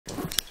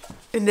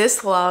In this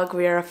vlog,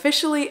 we are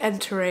officially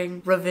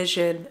entering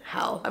revision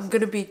hell. I'm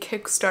gonna be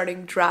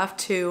kickstarting draft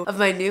 2 of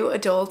my new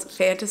adult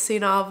fantasy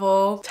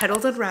novel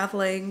titled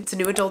Unraveling. It's a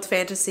new adult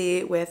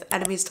fantasy with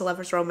enemies to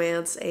lovers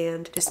romance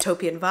and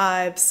dystopian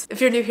vibes.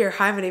 If you're new here,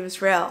 hi, my name is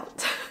Brielle.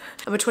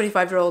 I'm a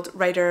 25-year-old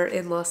writer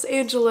in Los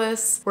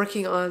Angeles,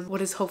 working on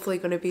what is hopefully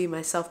going to be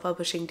my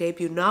self-publishing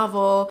debut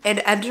novel,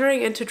 and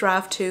entering into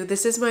draft 2.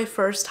 This is my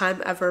first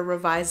time ever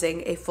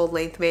revising a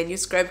full-length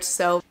manuscript,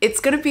 so it's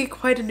going to be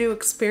quite a new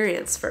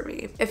experience for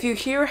me. If you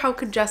hear how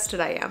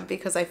congested I am,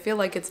 because I feel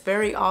like it's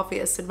very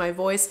obvious in my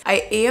voice,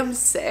 I am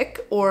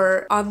sick,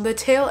 or on the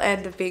tail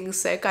end of being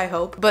sick, I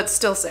hope, but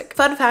still sick.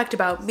 Fun fact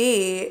about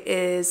me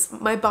is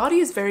my body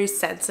is very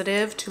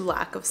sensitive to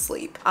lack of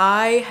sleep.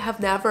 I have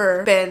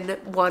never been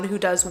one who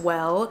does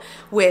well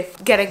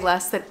with getting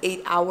less than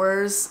 8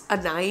 hours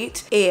a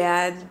night,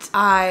 and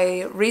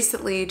I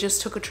recently just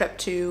took a trip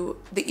to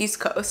the East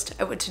Coast.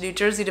 I went to New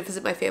Jersey to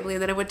visit my family,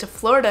 and then I went to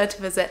Florida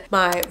to visit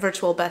my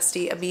virtual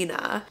bestie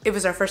Amina. It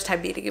was our first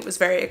time meeting. It was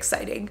very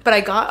exciting, but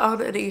I got on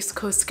an East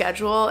Coast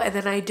schedule, and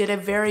then I did a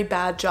very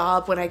bad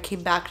job when I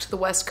came back to the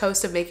West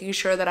Coast of making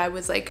sure that I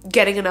was like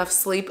getting enough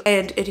sleep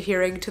and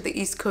adhering to the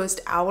East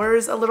Coast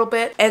hours a little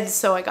bit, and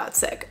so I got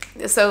sick.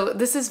 So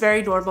this is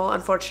very normal,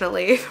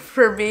 unfortunately,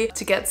 for me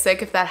to get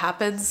sick if that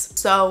happens.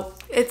 So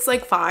it's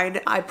like fine.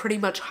 I pretty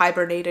much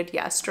hibernated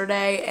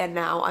yesterday, and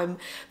now I'm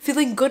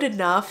feeling good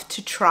enough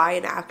to try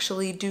and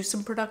actually do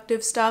some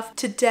productive stuff.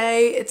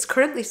 Today, it's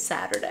currently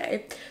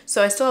Saturday,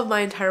 so I still have my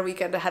entire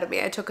weekend ahead of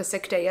me. I took a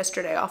sick day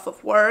yesterday off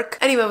of work.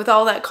 Anyway, with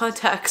all that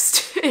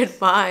context in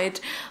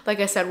mind, like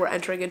I said, we're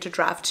entering into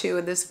draft 2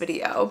 in this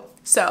video.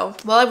 So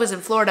while I was in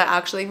Florida,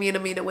 actually, me and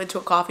Amina went to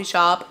a coffee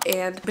shop,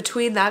 and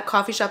between that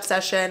coffee shop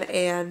session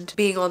and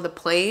being on the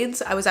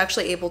planes, I was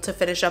actually able to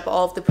finish up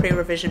all of the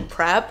pre-revision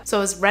prep. So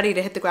I was ready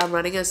to hit the ground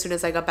running as soon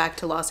as I got back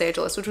to Los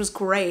Angeles, which was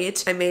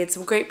great. I made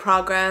some great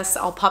progress.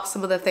 I'll pop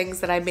some of the things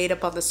that I made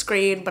up on the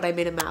screen, but I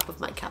made a map of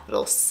my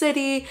capital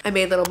city. I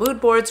made little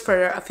mood boards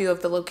for a few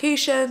of the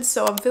locations,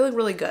 so I'm feeling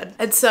really good.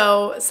 And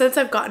so since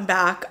I've gotten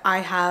back, I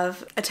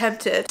have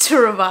attempted to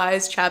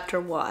revise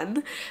chapter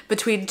 1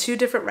 between 2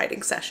 different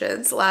writing sessions.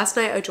 Last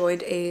night I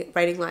joined a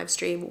writing live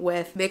stream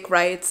with Mick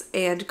Wrights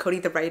and Cody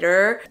the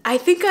Writer. I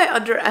think I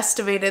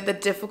underestimated the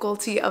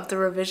difficulty of the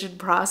revision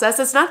process.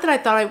 It's not that I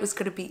thought it was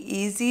going to be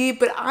easy,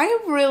 but I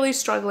am really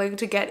struggling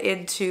to get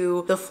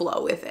into the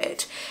flow with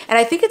it. And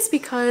I think it's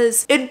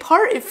because in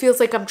part it feels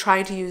like I'm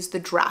trying to use the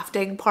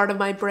drafting part of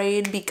my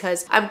brain,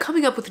 because I'm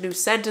coming up with new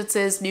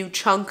sentences, new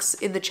chunks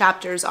in the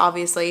chapters,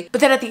 obviously.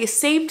 But then at the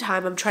same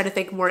time, I'm trying to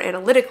think more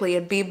analytically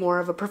and be more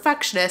of a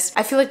perfectionist.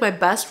 I feel like my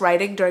best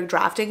writing during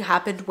drafting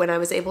happened when I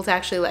was able to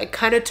actually like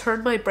kind of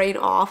turn my brain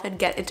off and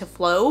get into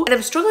flow. And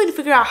I'm struggling to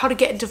figure out how to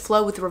get into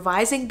flow with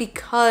revising,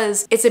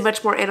 because it's a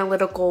much more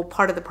analytical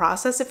part of the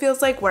process, it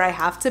feels like, where I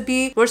have to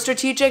be more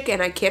strategic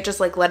and I can't just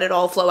like let it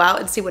all flow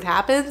out and see what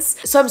happens.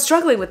 So I'm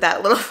struggling with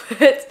that a little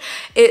bit.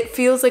 It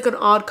feels like an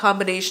odd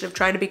combination of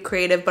trying to be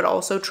creative but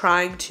also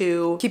trying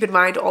to keep in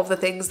mind all of the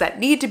things that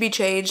need to be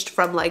changed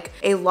from like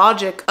a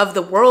logic of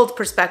the world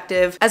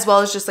perspective, as well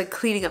as just like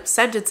cleaning up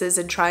sentences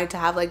and trying to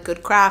have like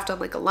good craft on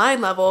like a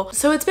line level.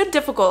 So it's been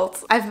difficult.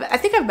 I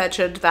think I've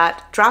mentioned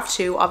that draft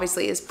 2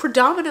 obviously is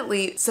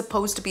predominantly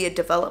supposed to be a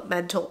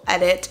developmental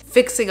edit,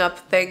 fixing up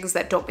things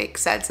that don't make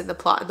sense in the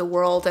plot and the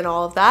world and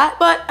all of that.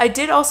 But I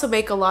did also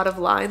make a lot of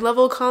line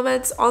level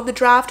comments on the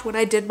draft when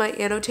I did my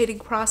annotating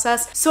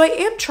process. So I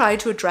am trying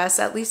to address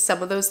at least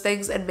some of those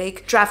things and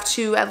make draft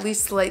 2 at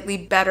least slightly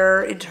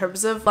better in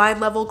terms of line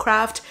level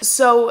craft.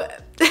 So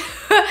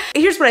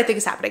here's what I think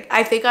is happening.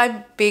 I think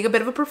I'm being a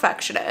bit of a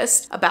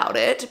perfectionist about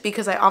it,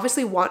 because I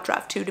obviously want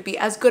draft 2 to be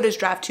as good as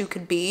draft 2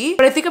 can be,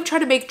 but I think I'm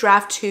trying to make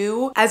draft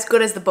 2 as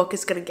good as the book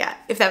is gonna get,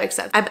 if that makes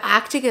sense. I'm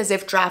acting as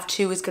if draft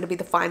 2 is gonna be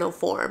the final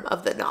form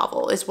of the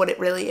novel, is what it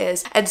really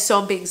is. And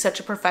so I'm being such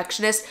a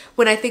perfectionist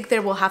when I think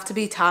there will have to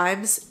be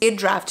times in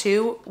draft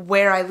 2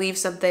 where I leave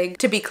something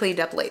to be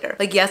cleaned up later.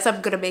 Like, yes, I'm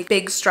gonna make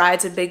big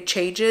strides and big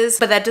changes,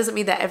 but that doesn't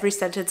mean that every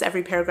sentence,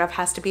 every paragraph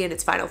has to be in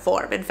its final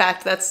form. In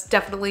fact, that's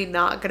definitely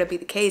not gonna be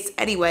the case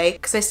anyway,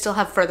 because I still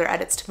have further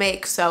edits to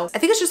make. So I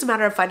think it's just a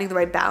matter of finding the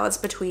right balance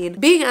between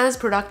being as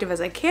productive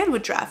as I can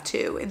with draft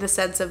 2, in the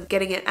sense of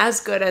getting it as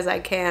good as I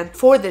can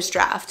for this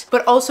draft,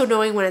 but also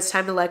knowing when it's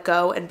time to let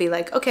go and be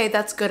like, okay,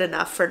 that's good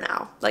enough for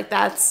now. Like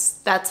that's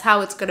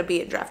how it's gonna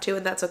be in draft 2,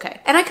 and that's okay.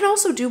 And I can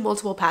also do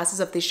multiple passes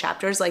of these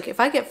chapters. Like if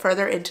I get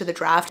further into the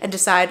draft and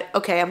decide,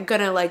 okay, I'm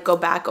gonna like go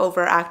back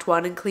over act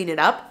 1 and clean it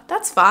up,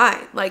 that's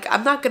fine. Like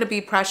I'm not gonna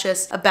be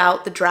precious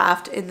about the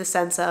draft in the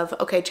sense of,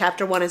 okay,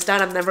 chapter 1 is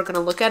done, I'm never gonna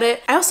look at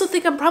it. I also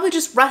think I'm probably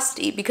just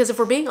rusty, because if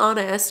we're being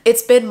honest,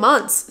 it's been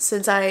months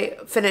since I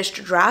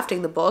finished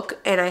drafting the book,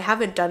 and I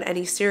haven't done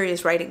any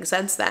serious writing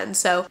since then.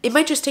 So it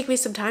might just take me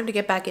some time to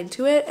get back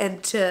into it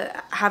and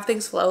to have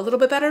things flow a little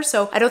bit better.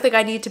 So I don't think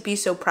I need to be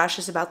so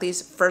precious about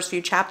these first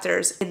few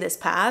chapters in this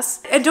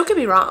pass. And don't get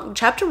me wrong,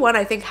 chapter 1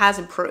 I think has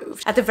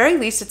improved. At the very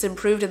least, it's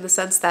improved in the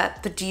sense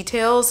that the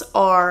details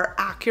are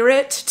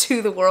accurate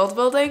to the world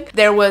building.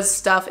 There was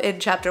stuff in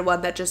chapter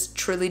 1 that just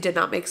truly did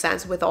not make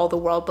sense with all the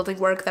world building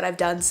work that I I've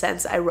done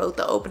since I wrote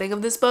the opening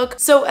of this book.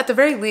 So at the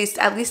very least,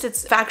 at least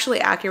it's factually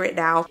accurate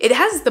now. It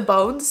has the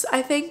bones,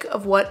 I think,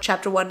 of what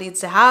chapter 1 needs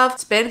to have.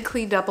 It's been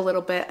cleaned up a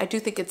little bit. I do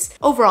think it's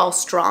overall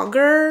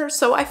stronger.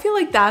 So I feel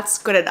like that's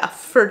good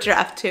enough for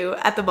draft 2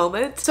 at the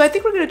moment. So I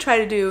think we're going to try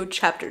to do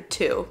chapter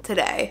 2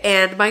 today.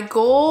 And my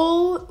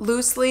goal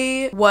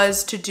loosely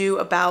was to do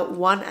about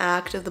 1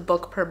 act of the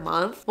book per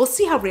month. We'll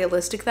see how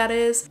realistic that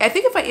is. I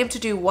think if I aim to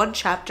do 1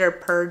 chapter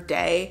per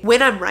day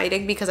when I'm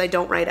writing, because I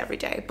don't write every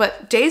day,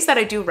 but days that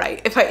I do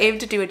write, if I aim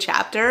to do a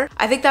chapter,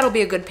 I think that'll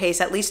be a good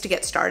pace, at least to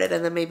get started,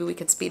 and then maybe we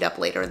can speed up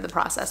later in the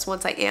process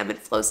once I am in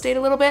flow state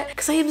a little bit,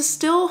 because I am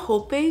still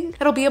hoping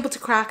that I'll be able to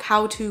crack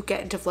how to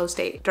get into flow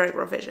state during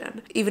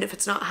revision, even if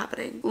it's not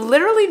happening.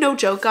 Literally no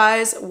joke,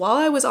 guys, while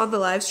I was on the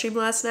live stream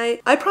last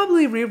night, I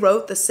probably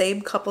rewrote the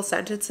same couple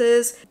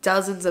sentences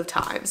dozens of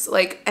times,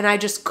 like, and I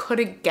just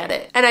couldn't get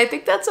it. And I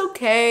think that's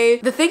okay.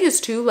 The thing is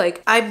too,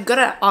 like, I'm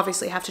gonna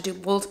obviously have to do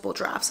multiple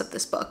drafts of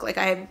this book. Like,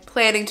 I'm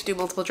planning to do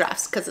multiple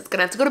drafts because it's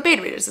gonna have to go to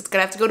beta readers, it's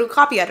gonna have to go to a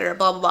copy editor,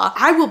 blah, blah, blah.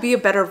 I will be a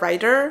better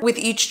writer with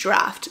each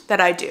draft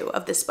that I do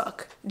of this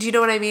book. Do you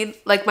know what I mean?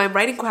 Like, my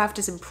writing craft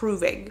is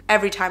improving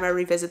every time I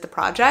revisit the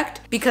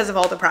project because of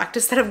all the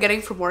practice that I'm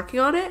getting from working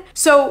on it.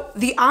 So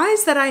the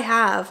eyes that I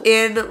have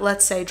in,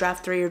 let's say,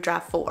 draft 3 or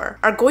draft 4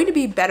 are going to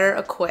be better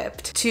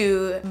equipped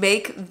to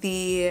make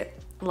the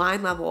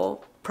line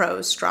level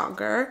prose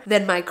stronger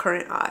than my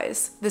current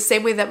eyes. The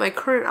same way that my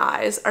current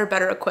eyes are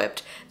better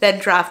equipped than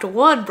draft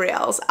 1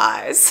 Brielle's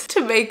eyes to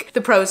make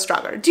the prose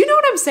stronger. Do you know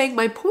what I'm saying?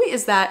 My point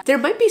is that there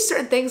might be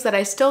certain things that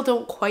I still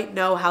don't quite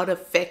know how to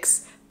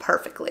fix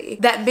perfectly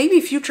that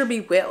maybe future me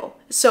will.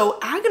 So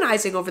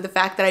agonizing over the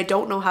fact that I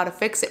don't know how to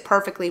fix it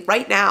perfectly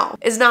right now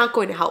is not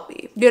going to help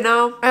me, you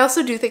know? I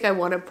also do think I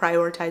want to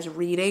prioritize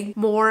reading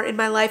more in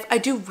my life. I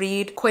do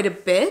read quite a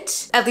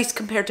bit, at least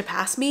compared to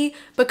past me,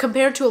 but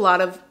compared to a lot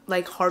of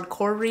like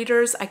hardcore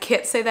readers, I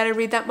can't say that I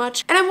read that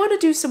much. And I want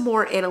to do some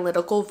more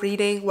analytical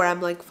reading where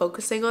I'm like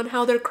focusing on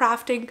how they're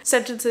crafting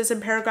sentences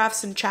and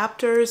paragraphs and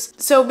chapters.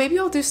 So maybe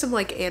I'll do some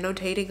like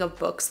annotating of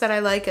books that I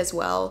like as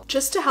well,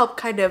 just to help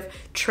kind of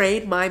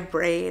train my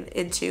brain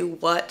into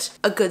what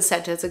a good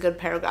sentence, a good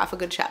paragraph, a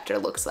good chapter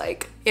looks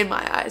like in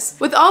my eyes.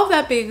 With all of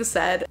that being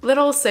said,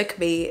 little sick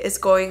me is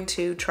going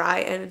to try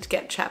and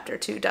get chapter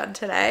 2 done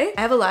today.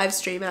 I have a live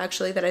stream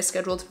actually that I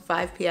scheduled for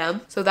 5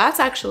 p.m. So that's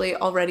actually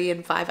already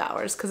in 5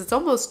 hours because it's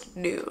almost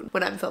noon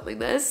when I'm filming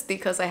this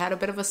because I had a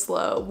bit of a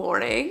slow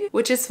morning,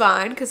 which is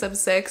fine because I'm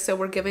sick. So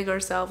we're giving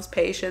ourselves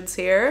patience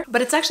here.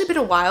 But it's actually been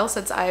a while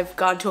since I've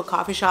gone to a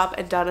coffee shop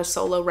and done a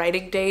solo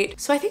writing date.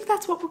 So I think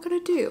that's what we're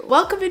gonna do.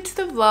 Welcome into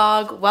the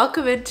vlog.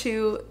 Welcome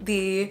into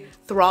the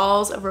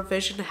thralls of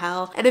revision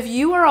hell. And if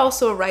you are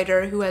also a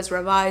writer who has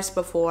revised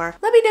before,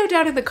 let me know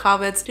down in the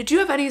comments, did you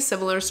have any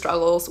similar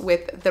struggles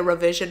with the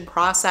revision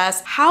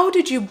process? How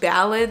did you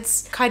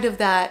balance kind of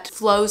that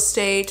flow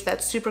state,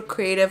 that super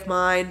creative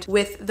mind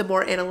with the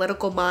more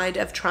analytical mind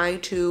of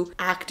trying to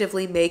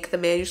actively make the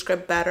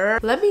manuscript better?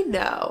 Let me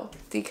know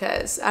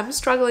because I'm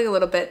struggling a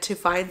little bit to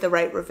find the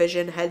right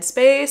revision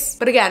headspace.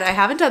 But again, I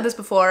haven't done this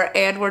before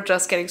and we're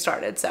just getting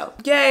started. So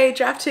yay,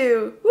 draft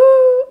 2,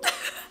 woo!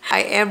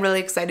 I am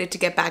really excited to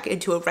get back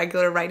into a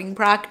regular writing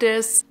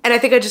practice. And I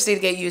think I just need to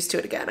get used to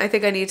it again. I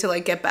think I need to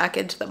like get back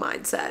into the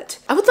mindset.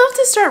 I would love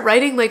to start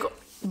writing like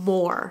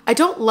more. I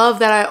don't love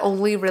that I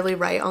only really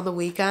write on the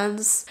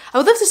weekends. I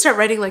would love to start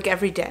writing like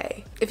every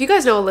day. If you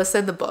guys know Alyssa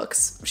in the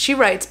books, she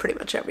writes pretty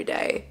much every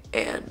day.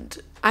 And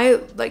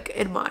I like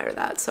admire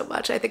that so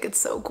much. I think it's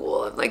so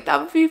cool. And like, that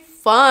would be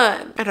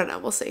fun. I don't know,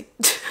 we'll see.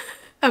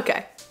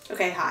 Okay.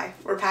 Okay, hi.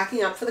 We're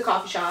packing up for the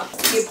coffee shop.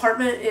 The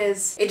apartment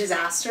is a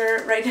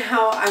disaster right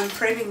now. I'm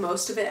framing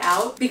most of it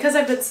out. Because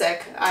I've been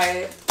sick,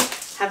 I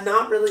have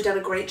not really done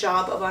a great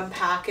job of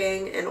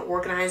unpacking and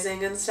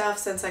organizing and stuff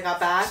since I got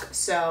back.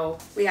 So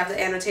we have the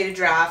annotated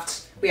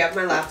draft. We have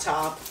my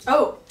laptop.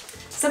 Oh,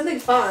 something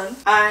fun.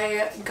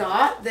 I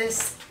got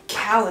this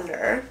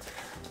calendar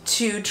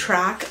to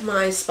track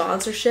my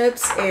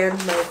sponsorships and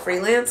my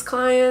freelance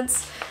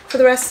clients for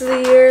the rest of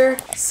the year.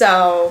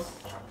 So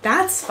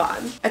that's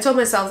fun. I told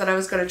myself that I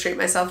was going to treat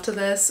myself to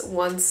this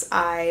once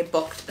I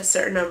booked a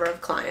certain number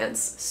of clients.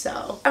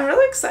 So I'm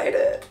really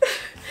excited.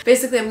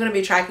 Basically, I'm going to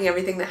be tracking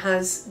everything that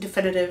has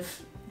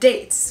definitive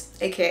dates,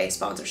 aka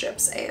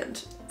sponsorships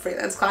and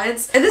freelance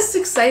clients. And this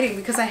is exciting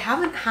because I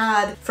haven't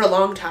had for a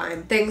long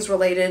time things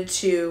related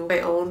to my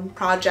own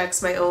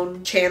projects, my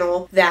own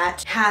channel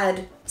that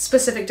had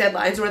specific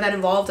deadlines or that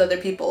involved other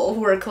people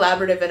who were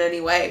collaborative in any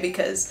way,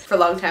 because for a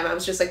long time I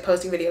was just like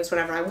posting videos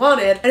whenever I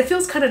wanted. And it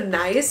feels kind of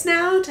nice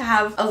now to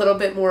have a little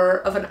bit more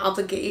of an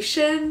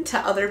obligation to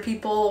other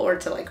people or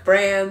to like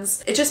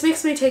brands. It just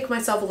makes me take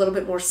myself a little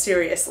bit more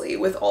seriously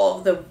with all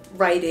of the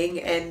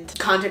writing and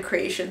content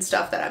creation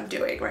stuff that I'm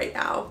doing right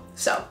now.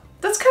 So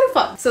that's kind of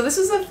fun. So this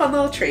was a fun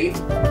little treat.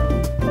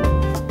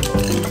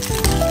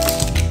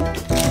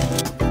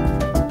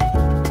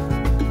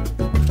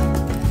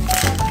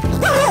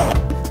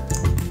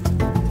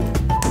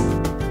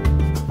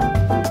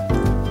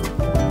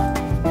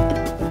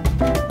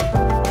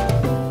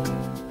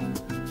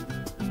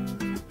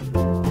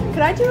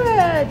 Can I do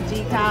a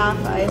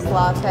decaf iced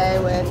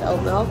latte with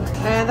oat milk?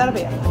 And that'll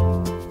be it.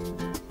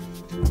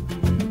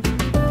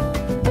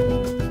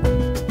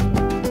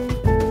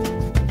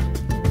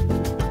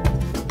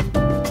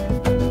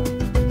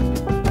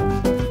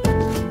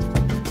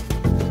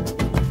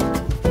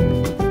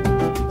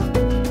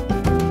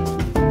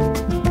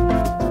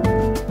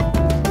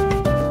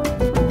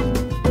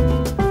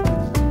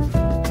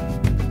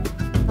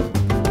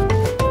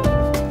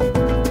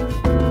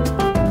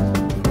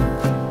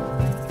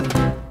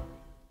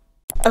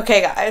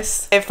 Okay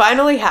guys, it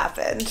finally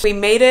happened. We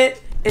made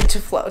it into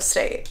flow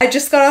state. I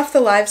just got off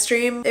the live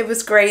stream. It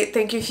was great.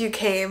 Thank you if you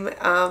came.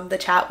 The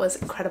chat was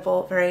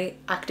incredible, very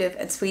active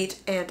and sweet.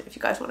 And if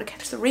you guys want to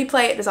catch the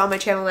replay, it is on my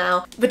channel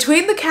now.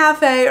 Between the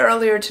cafe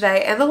earlier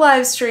today and the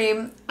live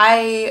stream,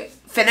 I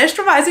finished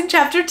revising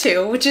chapter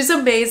 2, which is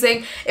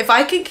amazing. If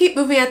I can keep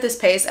moving at this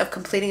pace of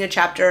completing a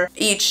chapter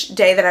each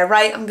day that I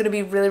write, I'm gonna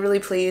be really, really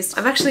pleased.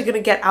 I'm actually gonna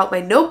get out my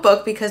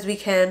notebook because we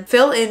can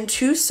fill in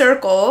 2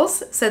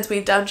 circles since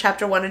we've done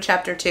chapter 1 and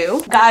chapter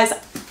 2. Guys,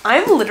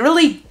 I'm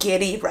literally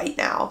giddy right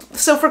now.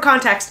 So for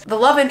context, the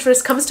love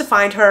interest comes to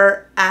find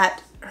her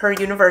at her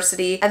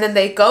university, and then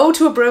they go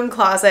to a broom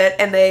closet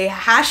and they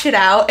hash it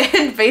out,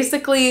 and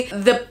basically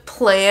the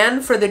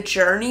plan for the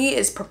journey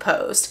is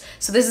proposed.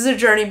 So this is a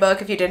journey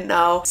book if you didn't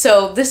know.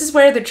 So this is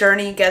where the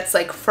journey gets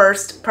like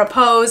first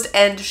proposed,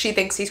 and she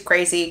thinks he's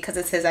crazy because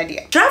it's his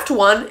idea. Draft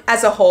 1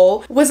 as a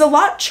whole was a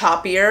lot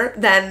choppier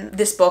than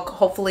this book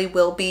hopefully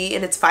will be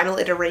in its final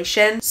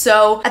iteration.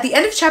 So at the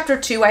end of chapter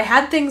 2, I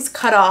had things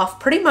cut off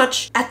pretty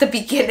much at the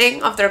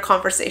beginning of their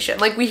conversation.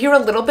 Like we hear a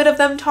little bit of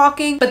them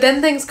talking, but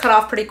then things cut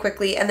off pretty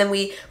quickly, and then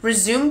we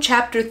resume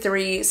chapter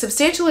 3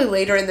 substantially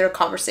later in their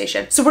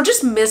conversation. So we're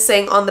just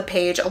missing on the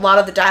page a lot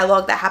of the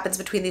dialogue that happens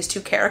between these 2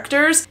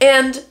 characters.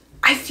 And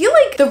I feel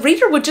like the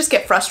reader would just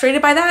get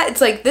frustrated by that. It's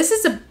like, this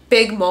is a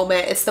big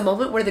moment. It's the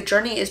moment where the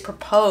journey is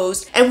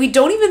proposed, and we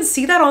don't even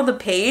see that on the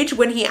page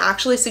when he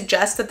actually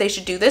suggests that they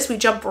should do this. We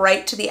jump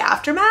right to the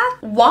aftermath.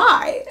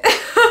 Why?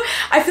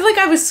 I feel like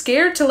I was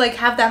scared to like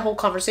have that whole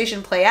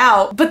conversation play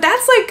out, but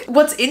that's like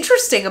what's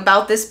interesting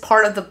about this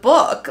part of the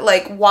book.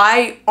 Like,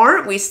 why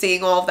aren't we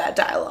seeing all of that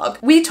dialogue?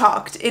 We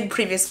talked in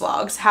previous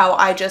vlogs how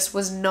I just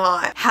was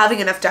not having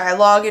enough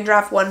dialogue in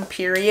draft 1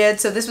 period,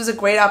 so this was a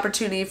great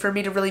opportunity for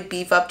me to really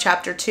beef up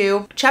chapter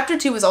 2. Chapter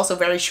 2 was also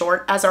very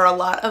short, as are a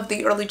lot of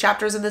the early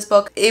chapters in this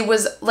book. It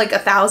was like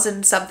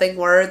 1,000 something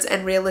words,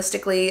 and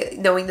realistically,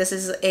 knowing this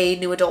is a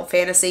new adult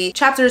fantasy,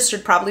 chapters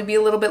should probably be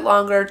a little bit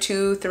longer,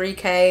 2,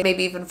 3K,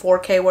 maybe even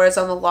 4K words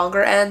on the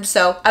longer end.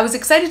 So I was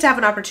excited to have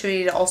an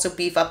opportunity to also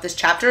beef up this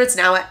chapter. It's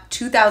now at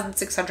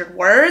 2,600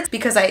 words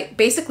because I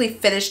basically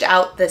finished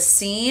out the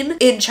scene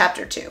in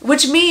chapter 2,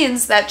 which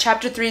means that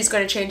chapter 3 is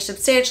going to change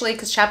substantially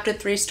because chapter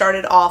 3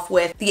 started off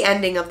with the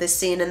ending of this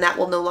scene, and that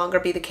will no longer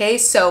be the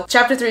case. So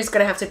chapter 3 is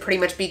going to have to pretty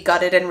much be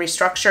gutted and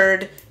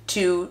restructured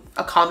to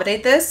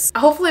accommodate this.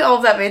 Hopefully all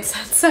of that made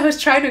sense. I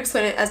was trying to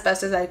explain it as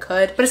best as I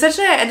could, but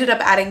essentially I ended up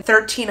adding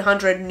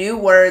 1,300 new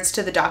words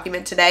to the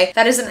document today.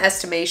 That is an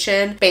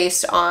estimation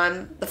based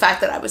on the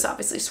fact that I was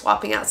obviously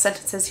swapping out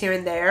sentences here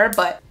and there,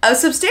 but a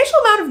substantial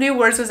amount of new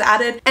words was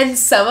added, and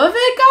some of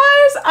it,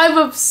 guys, I'm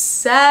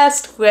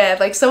obsessed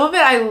with. Like, some of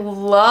it I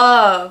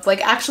love,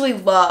 like actually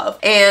love,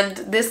 and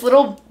this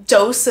little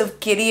dose of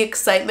giddy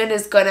excitement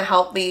is going to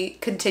help me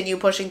continue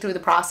pushing through the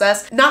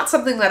process. Not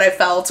something that I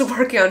felt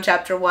working on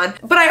chapter 1,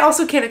 but I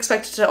also can't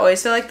expect it to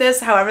always feel like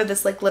this. However,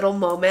 this like little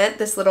moment,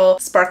 this little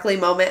sparkly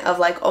moment of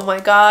like, oh my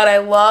god, I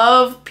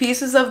love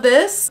pieces of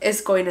this,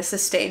 is going to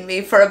sustain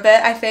me for a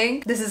bit, I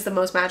think. This is the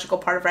most magical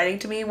part of writing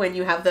to me, when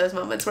you have those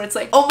moments where it's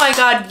like, oh my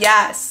god,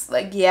 yes,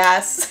 like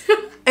yes.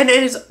 And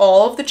is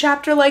all of the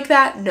chapter like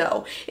that?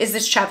 No. Is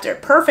this chapter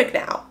perfect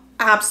now?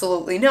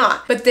 Absolutely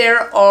not. But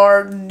there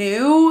are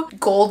new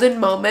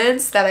golden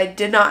moments that I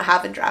did not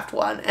have in draft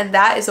 1, and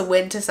that is a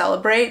win to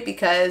celebrate,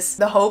 because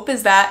the hope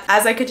is that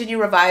as I continue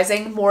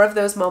revising, more of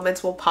those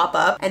moments will pop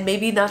up, and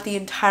maybe not the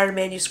entire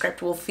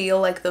manuscript will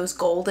feel like those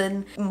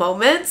golden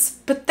moments,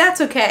 but that's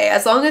okay,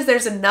 as long as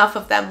there's enough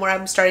of them where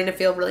I'm starting to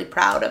feel really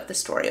proud of the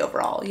story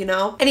overall, you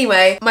know?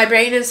 Anyway, my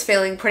brain is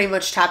feeling pretty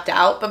much tapped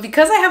out, but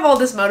because I have all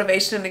this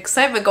motivation and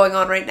excitement going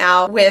on right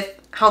now with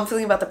how I'm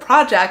feeling about the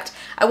project,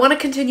 I want to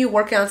continue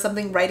working on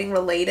something writing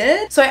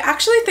related. So I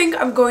actually think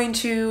I'm going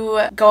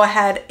to go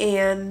ahead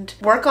and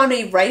work on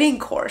a writing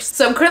course.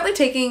 So I'm currently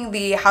taking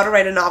the How to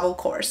Write a Novel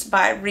course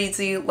by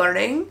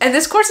Learning, and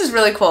this course is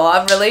really cool.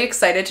 I'm really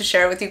excited to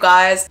share it with you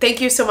guys.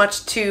 Thank you so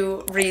much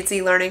to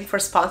Learning for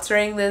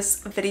sponsoring this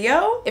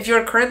video. If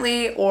you're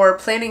currently or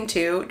planning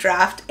to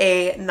draft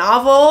a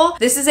novel,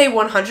 this is a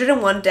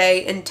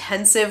 101-day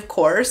intensive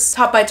course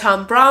taught by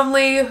Tom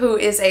Bromley, who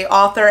is an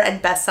author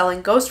and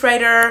best-selling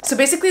ghostwriter. So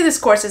basically this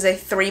course is a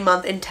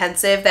 3-month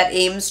intensive that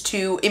aims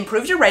to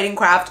improve your writing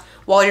craft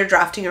while you're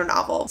drafting your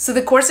novel. So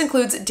the course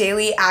includes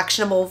daily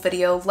actionable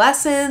video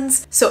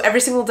lessons. So every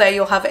single day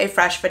you'll have a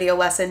fresh video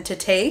lesson to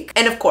take.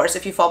 And of course,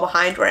 if you fall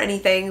behind or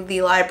anything,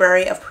 the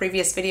library of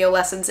previous video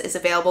lessons is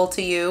available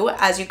to you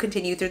as you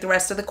continue through the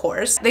rest of the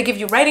course. They give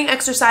you writing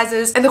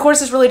exercises, and the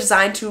course is really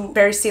designed to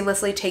very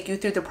seamlessly take you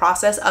through the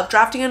process of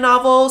drafting a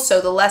novel.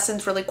 So the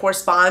lessons really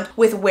correspond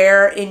with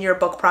where in your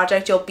book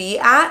project you'll be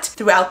at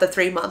throughout the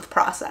 3-month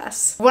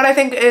process. What I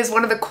think is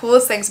one of the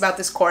coolest things about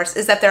this course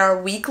is that there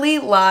are weekly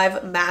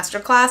live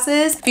masterclasses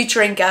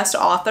featuring guest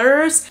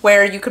authors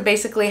where you could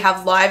basically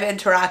have live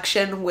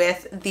interaction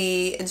with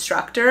the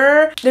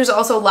instructor. There's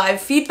also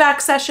live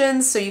feedback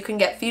sessions, so you can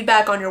get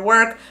feedback on your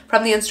work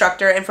from the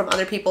instructor and from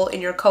other people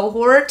in your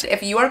cohort.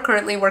 If you are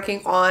currently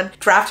working on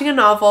drafting a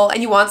novel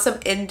and you want some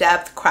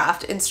in-depth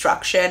craft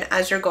instruction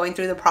as you're going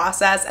through the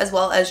process, as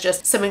well as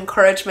just some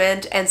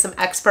encouragement and some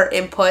expert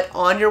input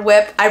on your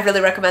WIP, I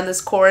really recommend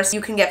this course.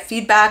 You can get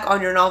feedback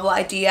on your novel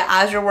idea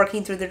as you're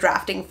working through the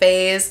drafting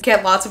phase,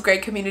 get lots of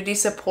great community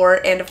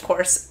support, and of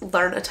course,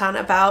 learn a ton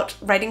about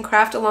writing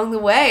craft along the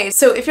way.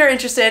 So if you're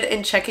interested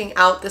in checking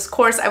out this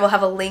course, I will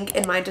have a link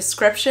in my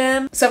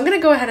description. So I'm gonna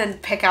go ahead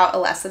and pick out a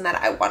lesson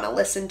that I want to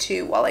listen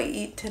to while I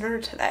eat dinner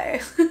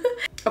today.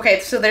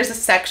 Okay, so there's a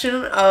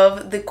section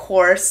of the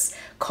course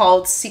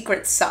called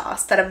Secret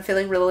Sauce that I'm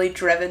feeling really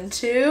driven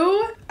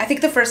to. I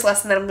think the first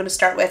lesson that I'm going to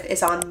start with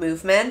is on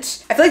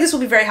movement. I feel like this will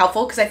be very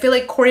helpful because I feel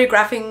like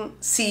choreographing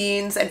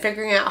scenes and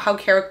figuring out how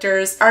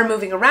characters are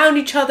moving around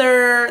each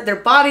other, their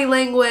body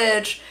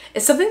language,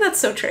 is something that's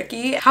so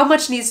tricky. How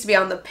much needs to be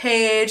on the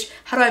page?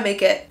 How do I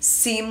make it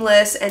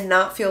seamless and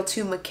not feel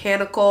too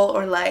mechanical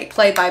or like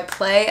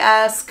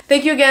play-by-play-esque?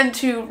 Thank you again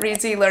to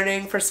Reedsy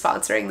Learning for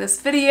sponsoring this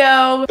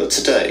video. But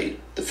today,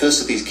 the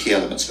first of these key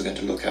elements we're going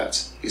to look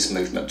at is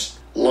movement.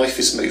 Life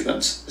is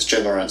movement, as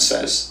Jo Moran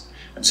says,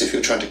 and so if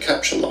you're trying to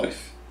capture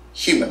life,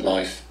 human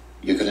life,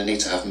 you're going to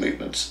need to have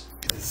movement.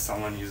 Is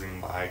someone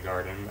using my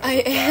garden as I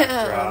a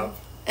backdrop? am,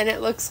 and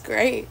it looks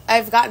great.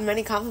 I've gotten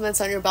many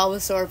compliments on your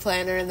Bulbasaur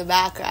planner in the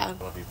background.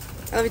 I love you.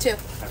 I love you too.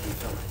 Happy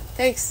filming.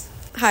 Thanks.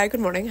 Hi, good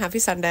morning. Happy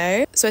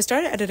Sunday. So I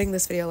started editing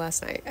this video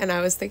last night and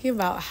I was thinking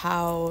about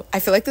how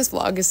I feel like this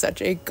vlog is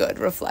such a good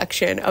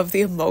reflection of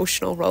the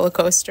emotional roller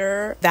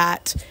coaster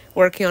that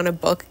working on a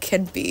book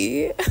can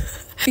be.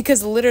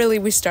 Because literally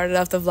we started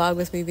off the vlog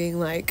with me being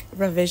like,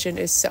 revision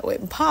is so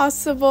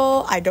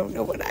impossible. I don't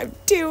know what I'm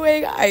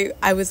doing.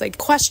 I was like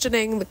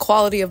questioning the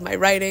quality of my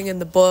writing in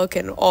the book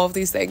and all of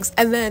these things.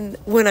 And then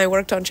when I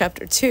worked on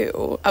chapter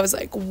 2, I was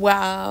like,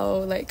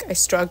 wow, like I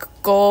struck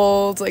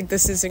gold. Like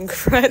this is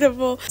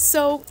incredible.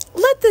 So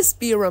let this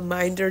be a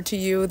reminder to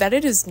you that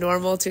it is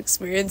normal to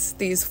experience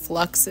these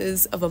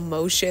fluxes of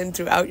emotion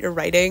throughout your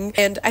writing.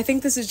 And I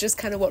think this is just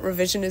kind of what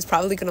revision is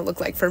probably going to look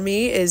like for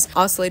me, is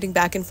oscillating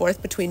back and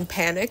forth between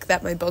panic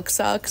that my book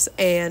sucks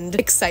and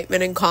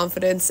excitement and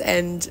confidence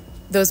and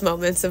those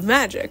moments of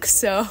magic.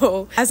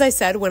 So as I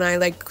said, when I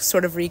like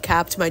sort of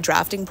recapped my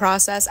drafting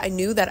process, I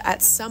knew that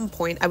at some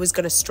point I was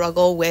going to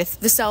struggle with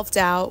the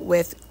self-doubt,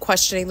 with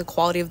questioning the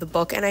quality of the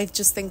book. And I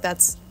just think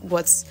that's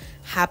what's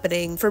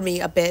happening for me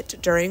a bit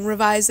during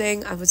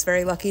revising. I was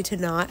very lucky to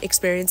not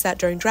experience that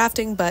during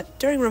drafting, but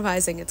during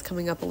revising it's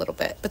coming up a little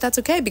bit. But that's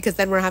okay, because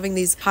then we're having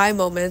these high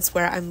moments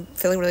where I'm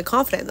feeling really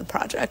confident in the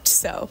project.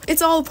 So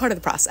it's all part of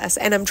the process,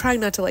 and I'm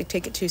trying not to like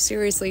take it too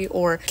seriously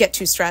or get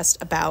too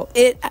stressed about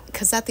it,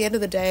 because at the end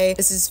of the day,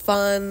 this is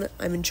fun.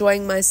 I'm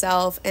enjoying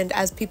myself, and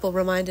as people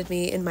reminded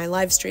me in my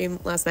live stream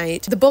last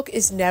night, the book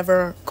is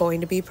never going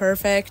to be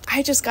perfect.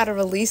 I just gotta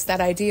release that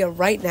idea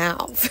right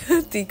now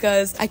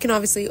because I can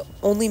obviously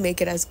only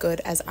make it as good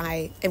as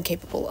I am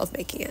capable of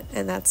making it,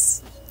 and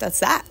that's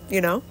that,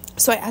 you know?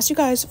 So I asked you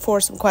guys for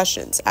some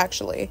questions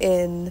actually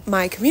in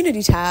my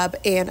community tab,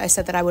 and I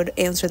said that I would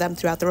answer them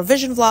throughout the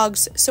revision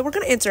vlogs. So we're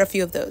going to answer a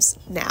few of those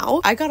now.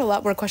 I got a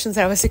lot more questions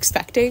than I was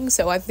expecting,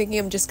 so I'm thinking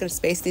I'm just going to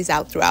space these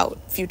out throughout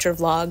future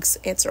vlogs,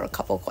 answer a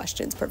couple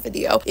questions per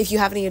video. If you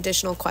have any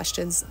additional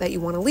questions that you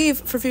want to leave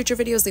for future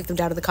videos, leave them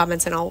down in the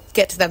comments and I'll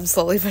get to them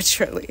slowly but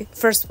surely.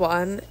 First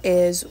one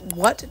is,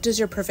 what does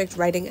your perfect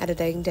writing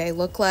editing day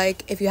look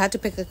like? If you had to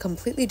pick a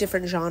completely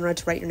different genre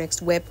to write your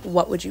next WIP,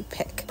 what would you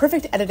pick?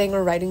 Perfect editing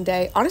or writing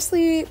day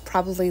honestly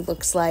probably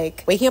looks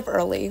like waking up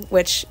early,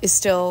 which is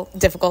still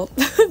difficult,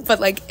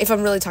 but like if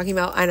I'm really talking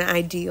about an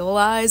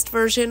idealized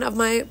version of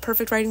my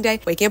perfect writing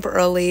day, waking up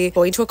early,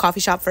 going to a coffee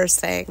shop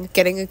first thing,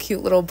 getting a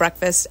cute little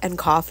breakfast and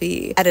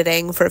coffee,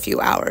 editing for a few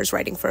hours,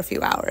 writing for a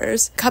few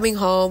hours, coming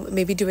home,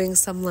 maybe doing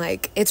some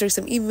like answering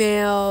some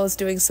emails,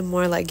 doing some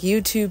more like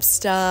YouTube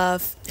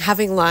stuff,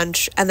 having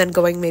lunch, and then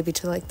going maybe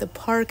to like the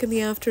park in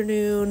the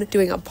afternoon,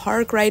 doing a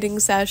park writing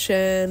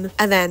session,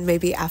 and then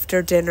maybe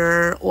after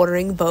dinner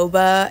ordering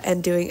boba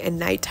and doing a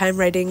nighttime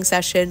writing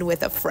session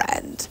with a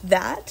friend.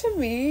 That to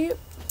me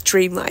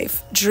Dream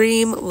life.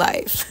 Dream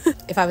life.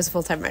 If I was a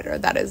full-time writer,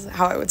 that is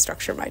how I would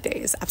structure my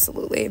days.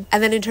 Absolutely.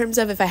 And then in terms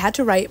of if I had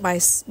to write my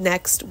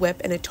next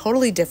whip in a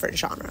totally different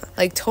genre,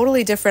 like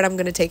totally different, I'm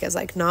going to take as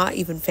like not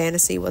even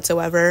fantasy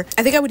whatsoever.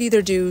 I think I would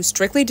either do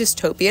strictly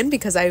dystopian,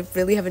 because I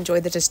really have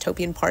enjoyed the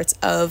dystopian parts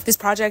of this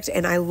project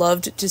and I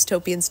loved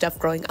dystopian stuff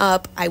growing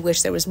up. I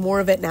wish there was more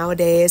of it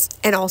nowadays.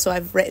 And also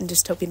I've written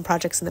dystopian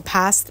projects in the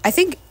past. I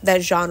think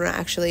that genre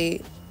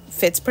actually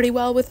fits pretty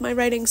well with my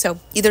writing. So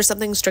either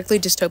something strictly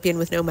dystopian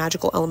with no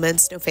magical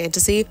elements, no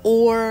fantasy,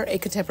 or a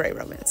contemporary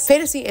romance.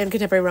 Fantasy and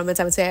contemporary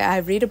romance, I would say I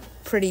read a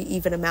pretty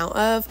even amount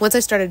of. Once I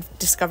started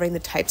discovering the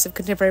types of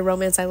contemporary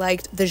romance I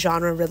liked, the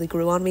genre really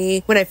grew on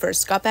me. When I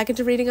first got back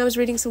into reading, I was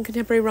reading some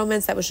contemporary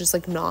romance that was just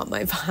like not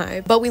my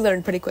vibe, but we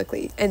learned pretty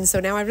quickly. And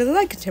so now I really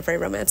like contemporary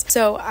romance.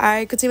 So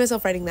I could see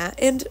myself writing that.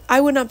 And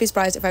I would not be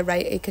surprised if I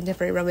write a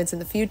contemporary romance in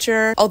the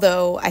future,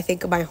 although I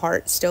think my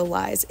heart still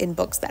lies in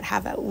books that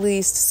have at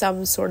least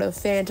some sort of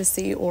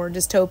fantasy or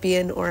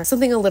dystopian or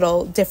something a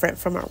little different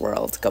from our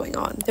world going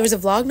on. There was a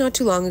vlog not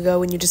too long ago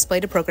when you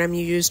displayed a program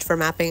you used for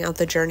mapping out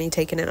the journey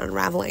taken in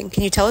Unraveling.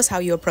 Can you tell us how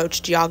you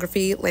approach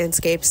geography,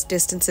 landscapes,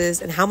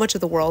 distances, and how much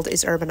of the world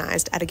is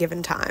urbanized at a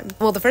given time?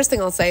 Well, the first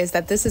thing I'll say is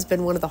that this has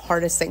been one of the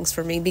hardest things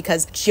for me,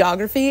 because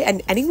geography,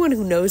 and anyone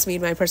who knows me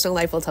in my personal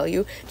life will tell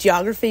you,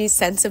 geography,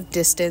 sense of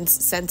distance,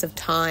 sense of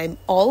time,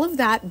 all of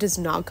that does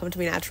not come to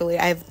me naturally.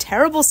 I have a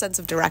terrible sense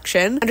of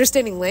direction.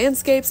 Understanding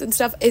landscapes and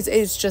stuff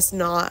is just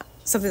not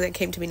something that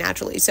came to me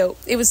naturally. So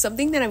it was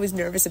something that I was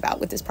nervous about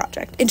with this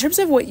project. In terms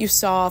of what you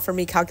saw for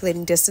me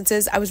calculating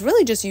distances, I was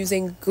really just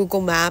using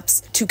Google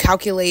Maps to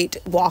calculate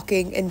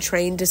walking and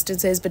train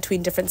distances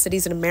between different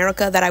cities in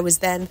America, that I was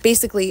then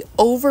basically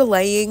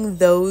overlaying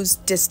those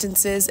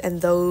distances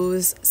and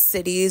those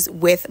cities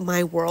with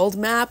my world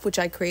map, which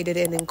I created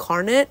in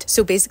Incarnate.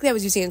 So basically I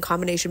was using a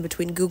combination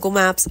between Google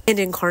Maps and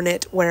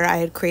Incarnate, where I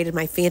had created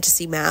my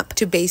fantasy map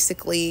to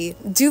basically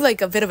do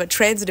like a bit of a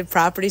transitive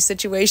property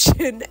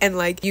situation and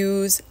like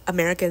use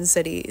American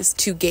cities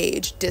to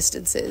gauge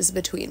distances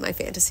between my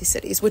fantasy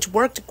cities, which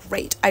worked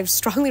great. I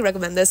strongly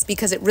recommend this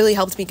because it really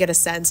helped me get a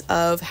sense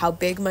of how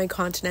big my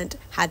continent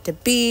had to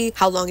be,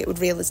 how long it would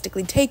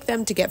realistically take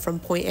them to get from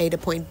point A to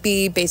point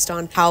B based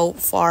on how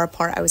far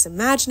apart I was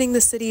imagining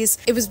the cities.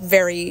 It was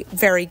very,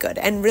 very good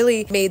and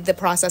really made the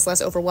process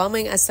less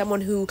overwhelming as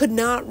someone who could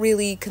not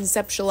really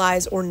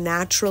conceptualize or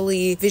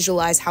naturally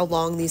visualize how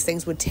long these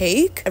things would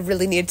take. I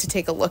really needed to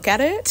take a look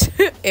at it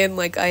in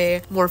like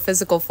a more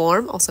physical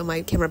form. Also,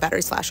 my camera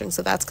battery's flashing,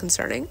 so that's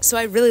concerning. So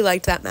I really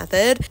liked that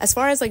method. As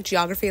far as like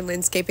geography and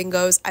landscaping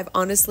goes, I've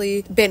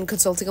honestly been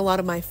consulting a lot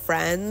of my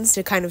friends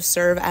to kind of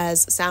serve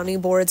as sounding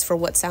boards for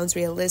what sounds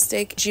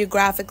realistic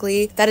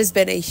geographically. That has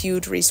been a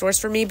huge resource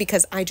for me,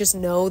 because I just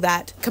know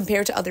that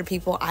compared to other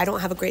people, I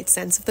don't have a great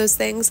sense of those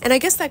things. And I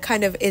guess that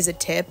kind of is a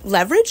tip.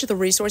 Leverage the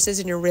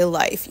resources in your real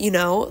life, you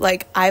know?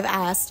 Like, I've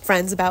asked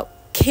friends about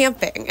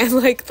camping and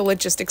like the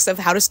logistics of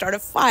how to start a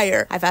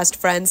fire. I've asked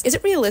friends, is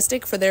it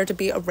realistic for there to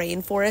be a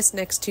rainforest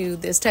next to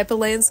this type of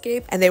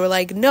landscape? And they were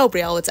like, no,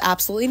 Brielle, it's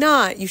absolutely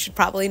not. You should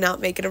probably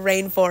not make it a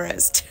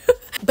rainforest.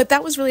 But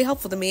that was really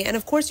helpful to me. And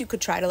of course you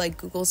could try to like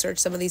Google search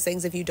some of these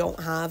things if you don't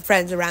have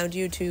friends around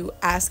you to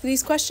ask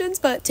these questions,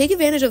 but take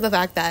advantage of the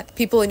fact that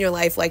people in your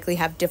life likely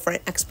have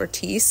different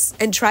expertise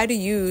and try to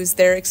use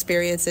their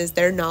experiences,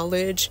 their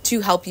knowledge to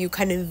help you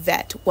kind of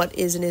vet what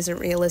is and isn't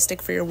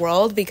realistic for your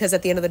world, because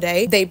at the end of the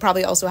day, they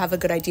probably also have a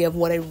good idea of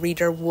what a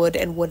reader would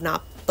and would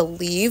not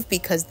believe,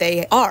 because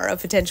they are a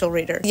potential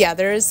reader. Yeah,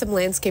 there is some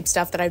landscape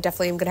stuff that I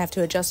definitely am going to have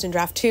to adjust in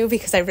draft 2,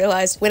 because I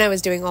realized when I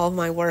was doing all of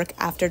my work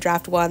after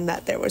draft 1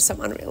 that there was some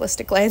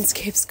unrealistic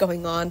landscapes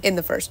going on in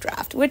the first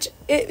draft, which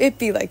it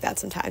be like that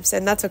sometimes,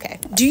 and that's okay.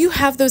 Do you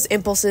have those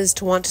impulses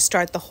to want to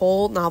start the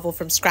whole novel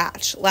from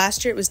scratch?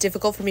 Last year it was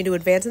difficult for me to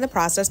advance in the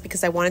process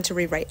because I wanted to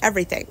rewrite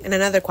everything. And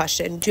another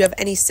question, do you have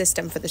any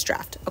system for this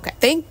draft? Okay,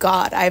 thank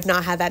God I have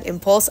not had that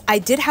impulse. I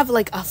did have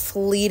like a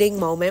fleeting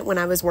moment when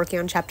I was working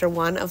on chapter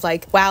 1 of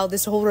like, wow,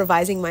 this whole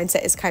revising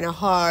mindset is kind of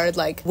hard.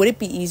 Like, would it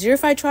be easier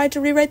if I tried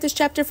to rewrite this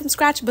chapter from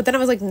scratch? But then I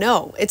was like,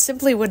 no, it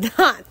simply would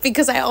not,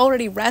 because I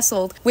already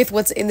wrestled with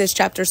what's in this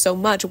chapter so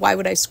much. Why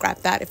would I scrap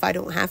that if I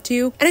don't have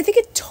to? And I think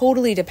it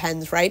totally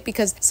depends, right?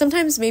 Because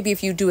sometimes maybe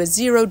if you do a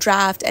zero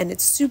draft and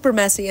it's super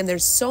messy and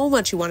there's so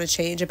much you want to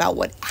change about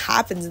what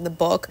happens in the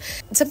book,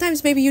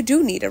 sometimes maybe you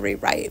do need a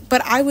rewrite.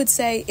 But I would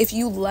say if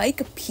you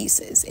like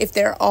pieces, if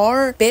there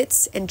are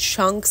bits and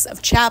chunks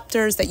of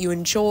chapters that you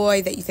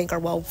enjoy, that you think are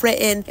well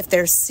written, if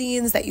there's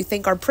scenes that you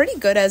think are pretty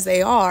good as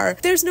they are,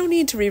 there's no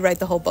need to rewrite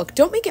the whole book.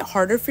 Don't make it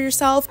harder for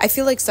yourself. I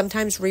feel like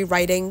sometimes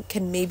rewriting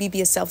can maybe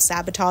be a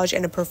self-sabotage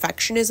and a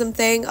perfectionism one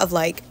thing of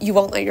like, you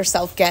won't let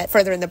yourself get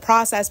further in the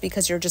process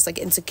because you're just like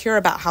insecure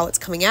about how it's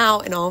coming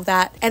out and all of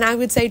that. And I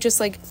would say just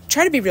like,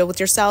 try to be real with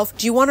yourself.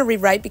 Do you want to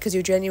rewrite because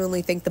you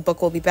genuinely think the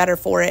book will be better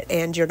for it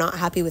and you're not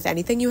happy with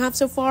anything you have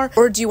so far?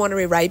 Or do you want to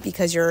rewrite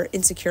because you're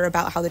insecure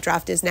about how the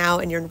draft is now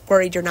and you're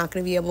worried you're not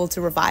going to be able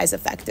to revise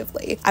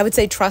effectively? I would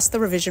say trust the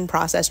revision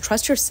process,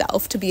 trust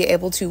yourself to be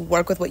able to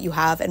work with what you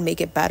have and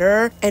make it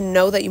better, and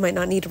know that you might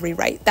not need to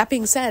rewrite. That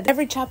being said,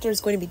 every chapter is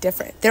going to be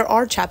different. There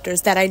are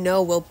chapters that I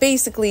know will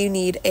basically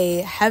need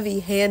a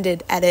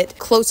heavy-handed edit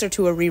closer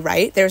to a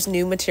rewrite. There's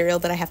new material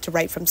that I have to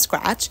write from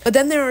scratch, but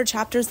then there are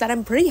chapters that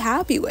I'm pretty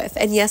happy with,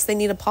 and yes, they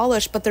need a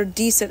polish, but they're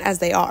decent as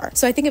they are.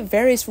 So I think it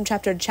varies from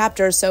chapter to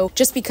chapter. So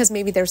just because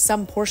maybe there's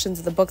some portions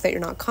of the book that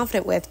you're not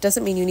confident with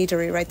doesn't mean you need to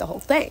rewrite the whole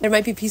thing. There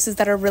might be pieces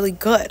that are really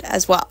good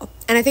as well.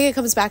 And I think it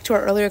comes back to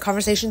our earlier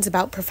conversations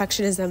about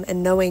perfectionism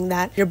and knowing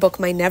that your book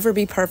might never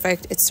be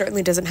perfect. It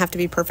certainly doesn't have to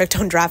be perfect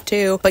on draft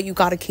 2, but you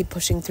got to keep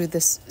pushing through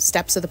the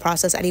steps of the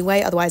process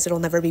anyway. Otherwise, it'll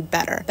never be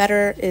better.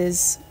 Better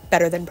is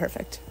better than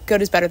perfect.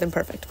 Good is better than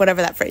perfect,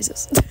 whatever that phrase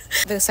is.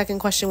 The second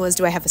question was,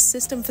 do I have a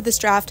system for this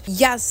draft?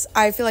 Yes,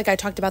 I feel like I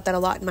talked about that a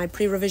lot in my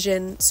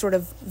pre-revision sort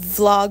of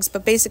vlogs,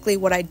 but basically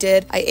what I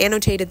did, I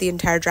annotated the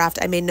entire draft.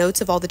 I made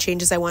notes of all the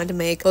changes I wanted to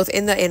make, both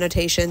in the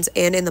annotations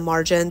and in the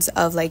margins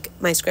of like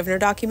my Scrivener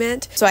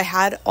document. So I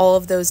had all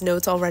of those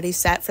notes already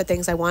set for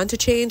things I wanted to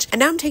change. And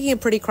now I'm taking a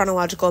pretty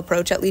chronological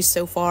approach, at least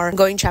so far. I'm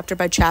going chapter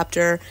by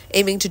chapter,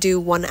 aiming to do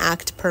 1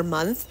 act per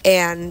month,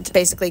 and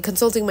basically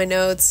consulting my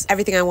notes,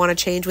 everything I want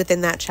to change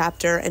within that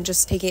chapter, and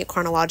just taking it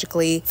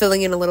chronologically,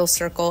 filling in a little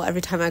circle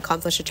every time I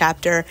accomplish a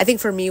chapter. I think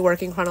for me,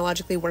 working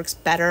chronologically works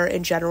better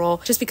in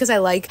general, just because I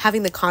like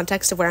having the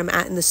context of where I'm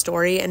at in the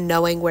story and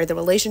knowing where the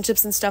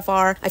relationships and stuff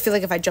are. I feel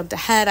like if I jumped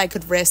ahead, I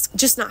could risk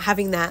just not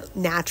having that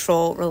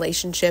natural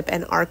relationship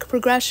and arc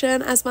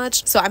progression as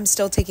much. So I'm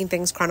still taking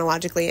things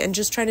chronologically and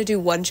just trying to do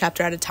 1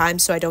 chapter at a time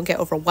so I don't get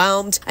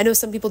overwhelmed. I know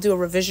some people do a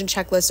revision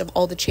checklist of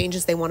all the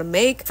changes they want to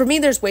make. For me,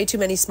 there's way too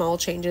many small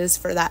changes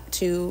for that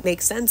to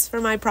make sense for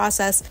my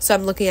process. So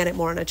I'm looking at it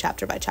more on a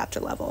chapter by chapter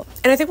level.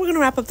 And I think we're going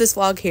to wrap up this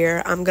vlog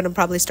here. I'm going to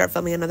probably start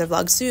filming another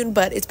vlog soon,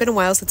 but it's been a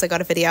while since I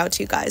got a video out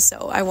to you guys,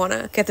 so I want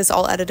to get this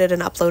all edited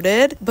and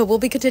uploaded. But we'll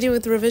be continuing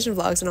with the revision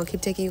vlogs, and I'll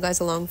keep taking you guys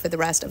along for the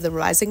rest of the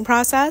revising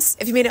process.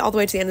 If you made it all the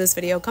way to the end of this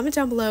video, comment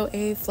down below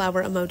a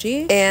flower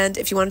emoji. And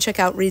if you want to check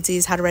out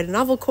Reedsy's How to Write a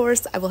Novel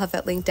course, I will have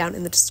that link down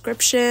in the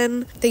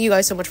description. Thank you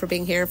guys so much for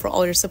being here, for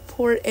all your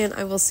support, and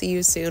I will see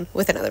you soon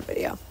with another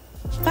video.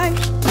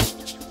 Bye!